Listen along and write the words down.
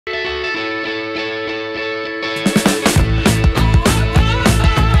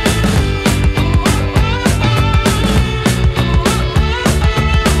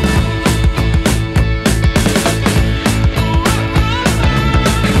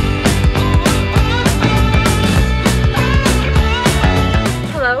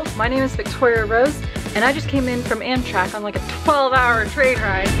name is Victoria Rose, and I just came in from Amtrak on like a 12-hour train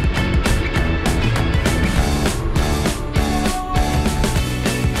ride.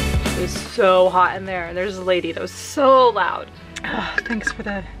 It was so hot in there, and there's a lady that was so loud. Oh, thanks for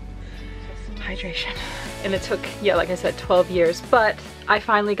the hydration. And it took, yeah, like I said, 12 years, but I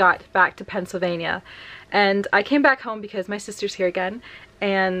finally got back to Pennsylvania. And I came back home because my sister's here again,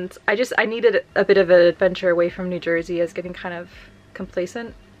 and I needed a bit of an adventure away from New Jersey. I was getting kind of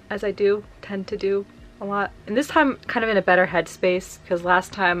complacent, as I tend to do a lot. And this time kind of in a better headspace, because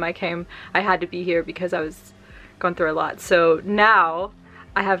last time I came I had to be here because I was going through a lot. So now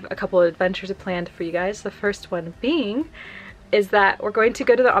I have a couple of adventures planned for you guys. The first one being is that we're going to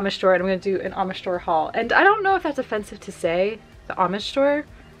go to the Amish store, and I'm going to do an Amish store haul. And I don't know if that's offensive to say, the Amish store.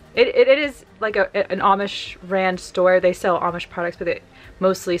 It is like an Amish ran store. They sell Amish products, but they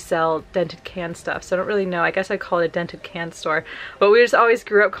mostly sell dented can stuff. So I don't really know. I guess I'd call it a dented can store. But we just always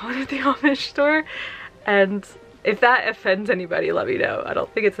grew up calling it the Amish store. And if that offends anybody, let me know. I don't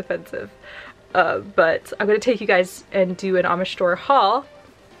think it's offensive. But I'm going to take you guys and do an Amish store haul.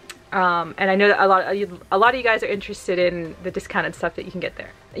 And I know that a lot of you guys are interested in the discounted stuff that you can get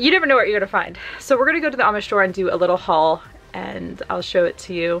there. You never know what you're going to find. So we're going to go to the Amish store and do a little haul, and I'll show it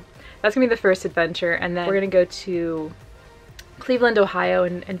to you. That's gonna be the first adventure, and then we're gonna go to Cleveland, Ohio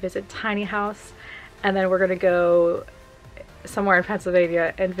and visit Tiny House, and then we're gonna go somewhere in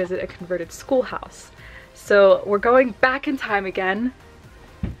Pennsylvania and visit a converted schoolhouse. So we're going back in time again,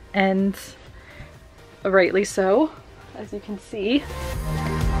 and rightly so, as you can see.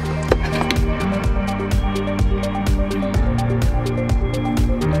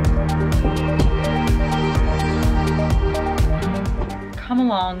 Come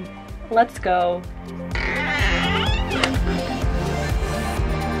along, let's go.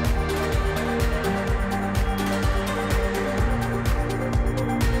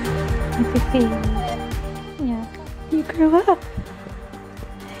 Yeah, you grew up,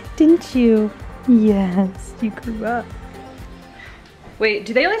 didn't you? Yes, you grew up. Wait,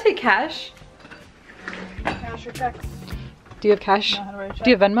 do they only take cash? Cash or checks? Do you have cash? No, how do I check? Do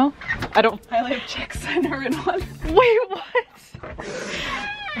you have Venmo? I don't. I only have checks. I've never written one. Wait, what?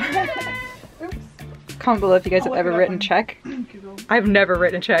 Oops. Comment below if you guys have ever written a check. I've never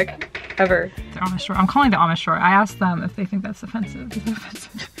written a check, ever. The Amish store. I'm calling the Amish store. I asked them if they think that's offensive. Is that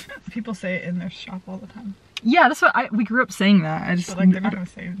offensive? People say it in their shop all the time. Yeah, that's what we grew up saying that. I just But like they're not gonna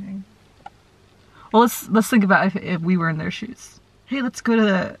say anything. Well, let's think about if we were in their shoes. Hey, let's go to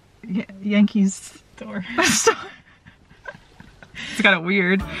the Yankees Store. store. It's kind of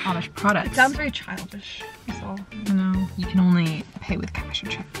weird. Amish products. It sounds very childish. That's all. No, you can only pay with cash or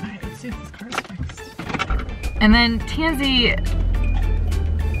check. Alright, let's see if this car is fixed. And then Tansy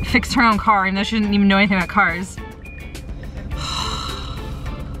fixed her own car, even though she didn't even know anything about cars.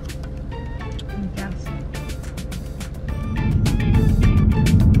 Yes.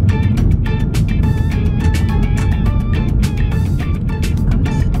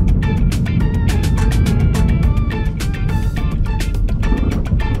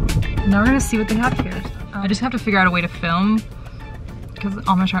 Now we're gonna see what they have here. I just have to figure out a way to film, because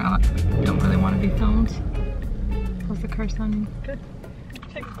Amish don't really want to be filmed. How's the car sounding? Good.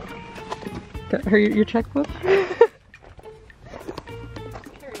 Check. Got her your checkbook?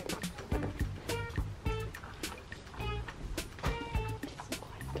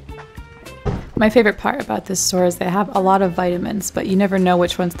 My favorite part about this store is they have a lot of vitamins, but you never know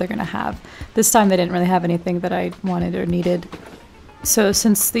which ones they're gonna have. This time they didn't really have anything that I wanted or needed. So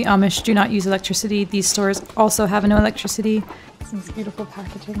since the Amish do not use electricity, these stores also have no electricity. This beautiful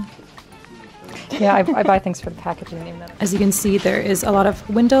packaging. Yeah, I buy things for the packaging. Even though. As you can see, there is a lot of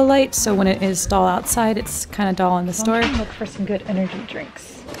window light, so when it is dull outside, it's kind of dull in the store. Look for some good energy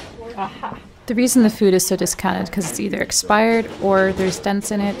drinks. Aha. The reason the food is so discounted because it's either expired, or there's dents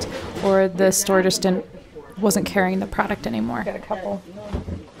in it, or the store just wasn't carrying the product anymore. Got a couple.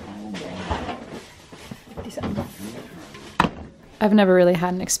 I've never really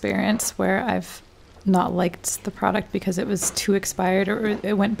had an experience where I've not liked the product because it was too expired or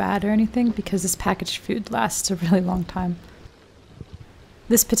it went bad or anything, because this packaged food lasts a really long time.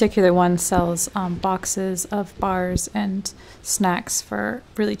 This particular one sells boxes of bars and snacks for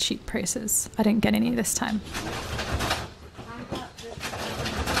really cheap prices. I didn't get any this time.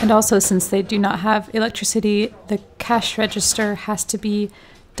 And also, since they do not have electricity, the cash register has to be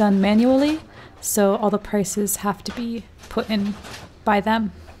done manually, so all the prices have to be put in by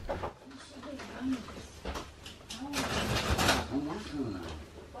them.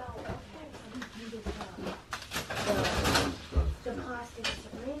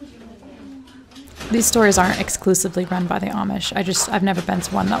 These stores aren't exclusively run by the Amish. I've never been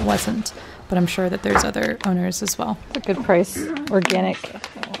to one that wasn't, but I'm sure that there's other owners as well. It's a good price. Organic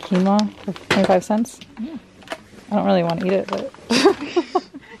quinoa for 25 cents. I don't really want to eat it, but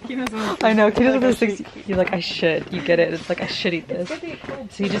I know quinoa's one of those things you're like, I should. You get it. It's like I should eat this.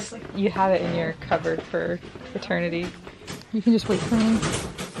 So you have it in your cupboard for eternity. You can just wait for me.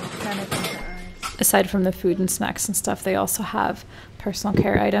 Aside from the food and snacks and stuff, they also have personal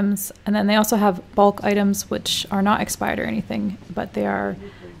care items, and then they also have bulk items which are not expired or anything, but they are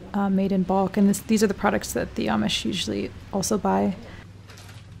made in bulk, and these are the products that the Amish usually also buy.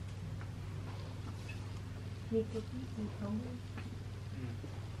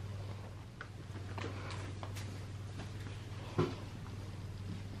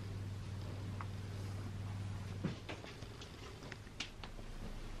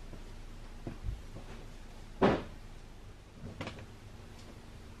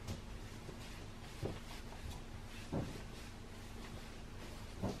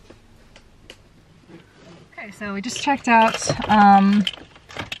 Okay, so we just checked out.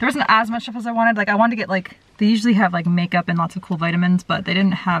 There wasn't as much stuff as I wanted. Like I wanted to get they usually have like makeup and lots of cool vitamins, but they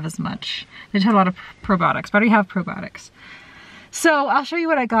didn't have as much. They just had a lot of probiotics, but I already have probiotics. So I'll show you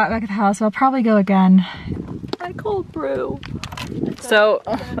what I got back at the house. I'll probably go again. My cold brew. So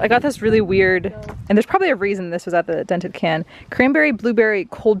I got this really weird, and there's probably a reason this was at the dented can. Cranberry blueberry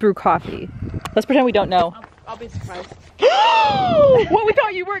cold brew coffee. Let's pretend we don't know. I'll be surprised. What, we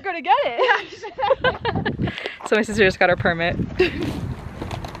thought you weren't gonna get it. So my sister just got her permit.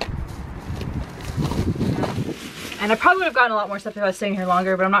 And I probably would have gotten a lot more stuff if I was staying here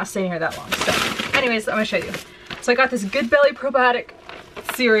longer, but I'm not staying here that long. So anyways, I'm gonna show you. So I got this Good Belly probiotic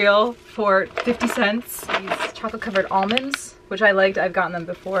cereal for 50 cents. These chocolate covered almonds, which I liked. I've gotten them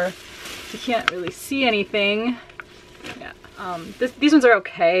before. You can't really see anything. Yeah. These ones are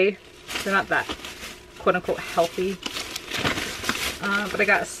okay. They're not that quote unquote healthy. But I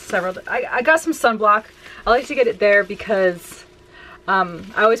got several. I got some sunblock. I like to get it there because I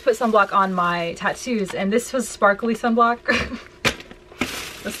always put sunblock on my tattoos, and this was sparkly sunblock.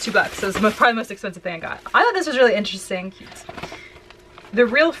 That's $2. So it's probably the most expensive thing I got. I thought this was really interesting. The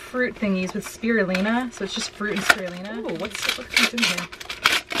real fruit thingies with spirulina. So it's just fruit and spirulina. Ooh, what comes in here?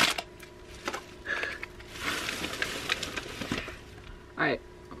 Alright.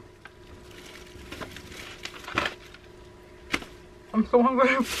 I'm so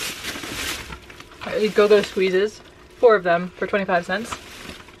hungry. These go-go squeezes. 4 of them for 25 cents.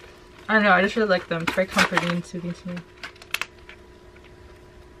 I don't know, I just really like them. It's very comforting and soothing to me.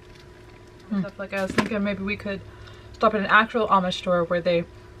 Stuff like I was thinking maybe we could stop at an actual Amish store where they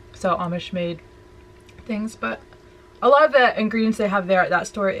sell Amish made things, but a lot of the ingredients they have there at that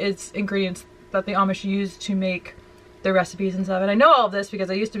store is ingredients that the Amish use to make their recipes and stuff. And I know all of this because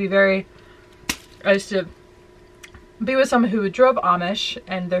I used to be with someone who drove Amish,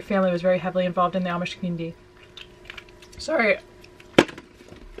 and their family was very heavily involved in the Amish community. Sorry.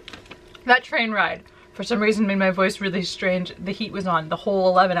 That train ride, for some reason, made my voice really strange. The heat was on the whole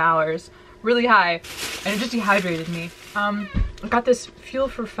 11 hours, really high, and it just dehydrated me. I got this Fuel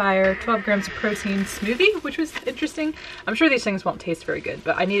for Fire 12 grams of protein smoothie, which was interesting. I'm sure these things won't taste very good,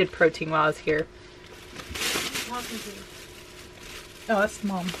 but I needed protein while I was here. Oh, that's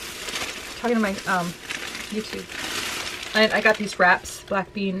Mom. Talking to my YouTube. And I got these wraps,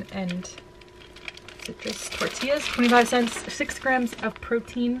 black bean and citrus tortillas, 25 cents, 6 grams of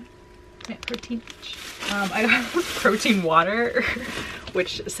protein. Yeah, protein each. I got protein water,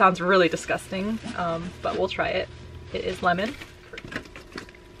 which sounds really disgusting, but we'll try it. It is lemon.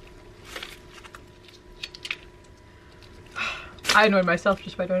 I annoyed myself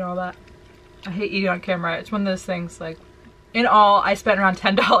just by doing all that. I hate eating on camera. It's one of those things, like, in all, I spent around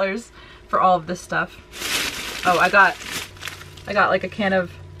 $10 for all of this stuff. Oh, I got like a can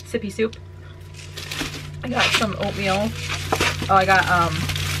of sippy soup. I got some oatmeal. Oh, I got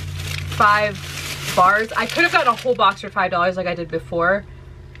 5 bars. I could have gotten a whole box for $5 like I did before.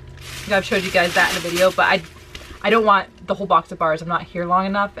 I've showed you guys that in the video, but I don't want the whole box of bars. I'm not here long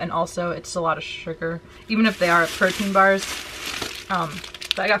enough, and also it's a lot of sugar, even if they are protein bars.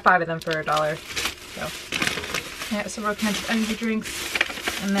 But I got 5 of them for $1. So yeah, several kinds of energy drinks.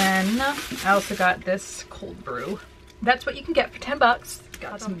 And then I also got this cold brew. That's what you can get for 10 bucks.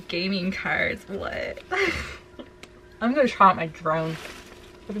 Got some gaming cards. What? I'm gonna try out my drone.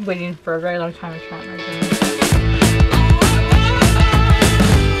 I've been waiting for a very long time to try out my drone.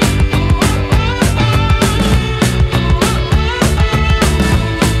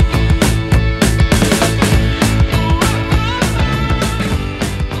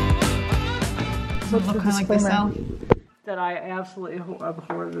 Does it look kind of like the cell? That I absolutely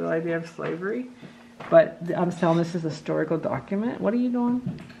abhor the idea of slavery. But I'm telling this is a historical document. What are you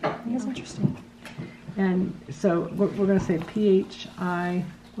doing? That's interesting. And so we're going to say PHI,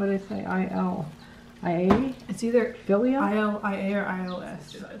 what did I say? ILIA? It's either Philia? ILIA or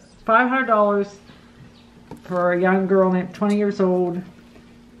ILS. $500 for a young girl named 20 years old.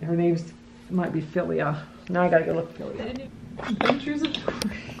 Her name's might be Philia. Now I gotta go look Philia. Adventures of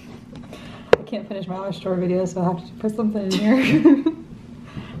I can't finish my Amish store video, so I'll have to put something in here.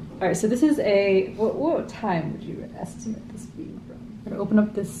 All right, so this is a, what time would you estimate this being from? I'm gonna open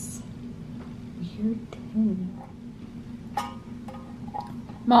up this weird tin.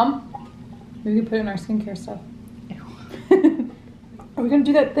 Mom, maybe we can put it in our skincare stuff. Are we gonna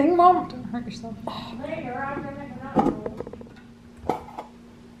do that thing, Mom? Don't hurt yourself.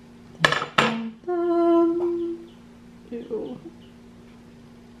 Ew.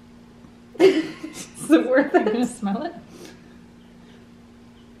 Is it worth it? Gonna smell it?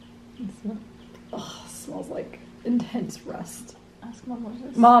 Oh, smells like intense rust. Ask Mom what is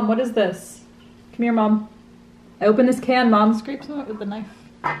this. Mom, what is this? Come here, Mom. I opened this can, Mom. Scrape some of it with the knife.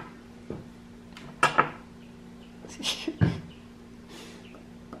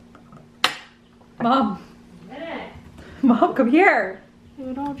 Mom. Mom, come here.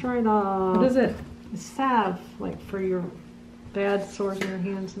 It all dried off. What is it? It's salve, like for your bad sores in your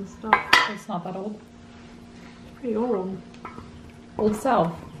hands and stuff. It's not that old. It's pretty old. Old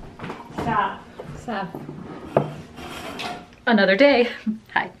salve. Salve. Salve. Another day.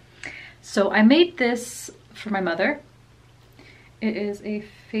 Hi. So I made this for my mother. It is a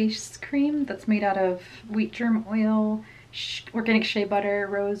face cream that's made out of wheat germ oil, organic shea butter,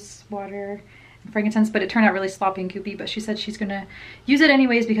 rose water, and frankincense, but it turned out really sloppy and goopy, but she said she's gonna use it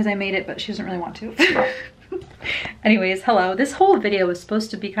anyways because I made it, but she doesn't really want to. Anyways, hello. This whole video was supposed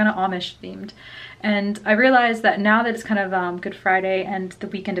to be kind of Amish themed, and I realized that now that it's kind of Good Friday and the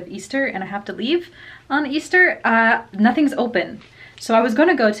weekend of Easter and I have to leave on Easter, nothing's open. So I was going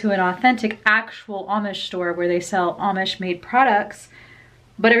to go to an authentic actual Amish store where they sell Amish made products,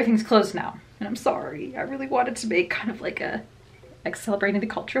 but everything's closed now. And I'm sorry, I really wanted to make kind of like celebrating the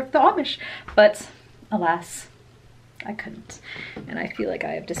culture of the Amish, but alas, I couldn't. And I feel like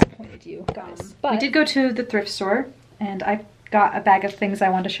I have disappointed you guys. But we did go to the thrift store and I got a bag of things I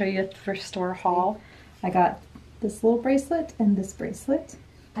wanted to show you at the thrift store haul. I got this little bracelet and this bracelet.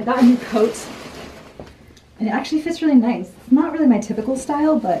 I got a new coat. And it actually fits really nice. It's not really my typical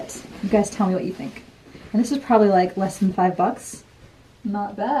style, but you guys tell me what you think. And this is probably like less than $5.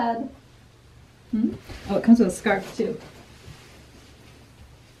 Not bad. Oh, it comes with a scarf too.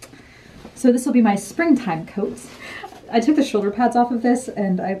 So this will be my springtime coat. I took the shoulder pads off of this,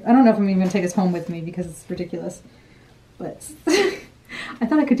 and I don't know if I'm even gonna take this home with me because it's ridiculous. But I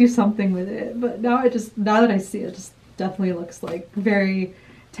thought I could do something with it. But now now that I see it, it just definitely looks like very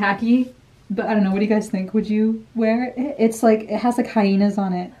tacky. But I don't know, what do you guys think? Would you wear it? It's like, it has like hyenas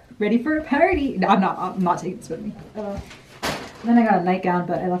on it. Ready for a party. No, I'm not taking this with me. Then I got a nightgown,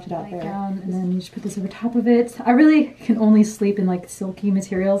 but I left it out there. And then you just put this over top of it. I really can only sleep in like silky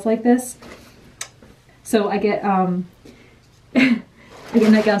materials like this. So I get, I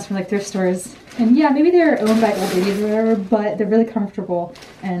get nightgowns from like thrift stores. And yeah, maybe they're owned by old ladies or whatever, but they're really comfortable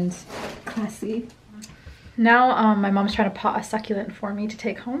and classy. Now my mom's trying to pot a succulent for me to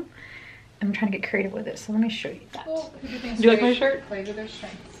take home. I'm trying to get creative with it, so let me show you that. Oh, do you like my shirt? Play with their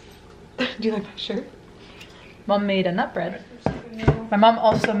strengths. Do you like my shirt? Mom made a nut bread. My mom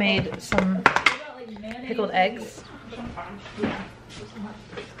also made some pickled eggs.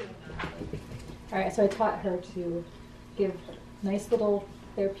 Alright, so I taught her to give nice little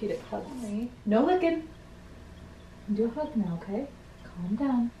therapeutic hugs. No licking. Do a hug now, okay? Calm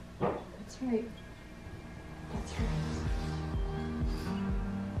down. That's right. That's right.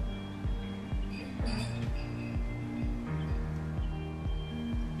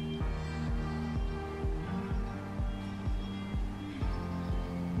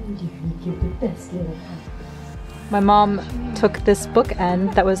 Give the best little hug. My mom took this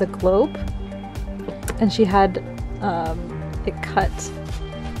bookend that was a globe, and she had it cut,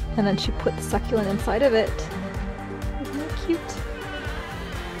 and then she put the succulent inside of it. Isn't that cute?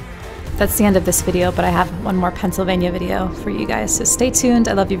 That's the end of this video, but I have one more Pennsylvania video for you guys, so stay tuned.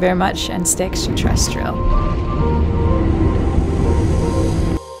 I love you very much, and stay extraterrestrial.